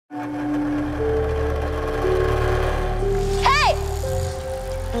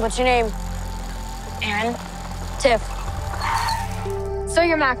What's your name? Erin. Tiff. So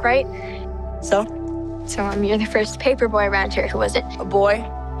you're Mac, right? So? You're the first paper boy around here who wasn't A boy?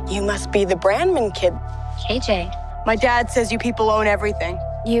 You must be the Brandman kid. KJ. My dad says you people own everything.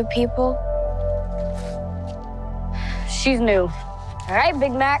 You people? She's new. All right,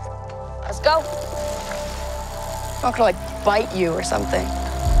 Big Mac. Let's go. I'm not gonna, like, bite you or something.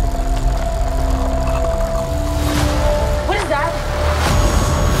 What is that?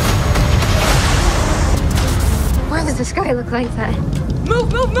 Why does the sky look like that?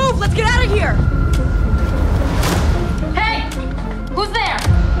 Move, move, move! Let's get out of here! Hey! Who's there?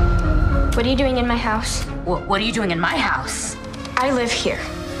 What are you doing in my house? What are you doing in my house? I live here.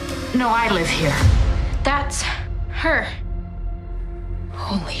 No, I live here. That's her.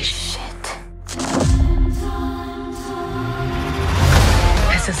 Holy shit.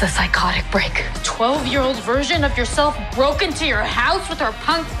 This is a psychotic break. 12-year-old version of yourself broke into your house with her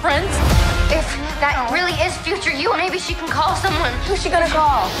punk friends? If that really is future you, maybe she can call someone. Who's she gonna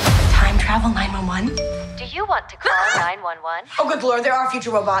call? Time travel 911? Do you want to call 911? Oh, good Lord, there are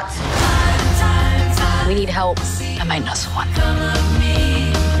future robots. We need help. I might know someone.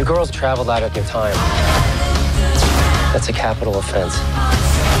 You girls traveled out of your time. That's a capital offense.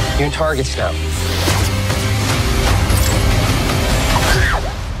 You're in targets now.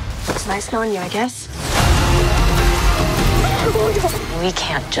 It's nice knowing you, I guess. We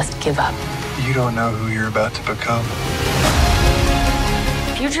can't just give up. You don't know who you're about to become.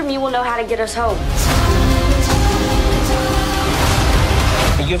 Future me will know how to get us home.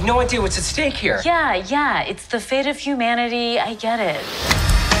 You have no idea what's at stake here. Yeah, it's the fate of humanity. I get it.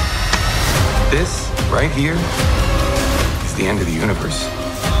 This right here is the end of the universe.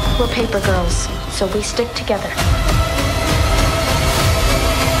 We're paper girls, so we stick together.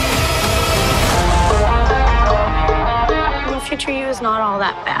 The future you is not all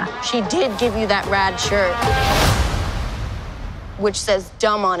that bad. She did give you that rad shirt, which says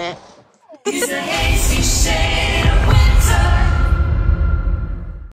dumb on it.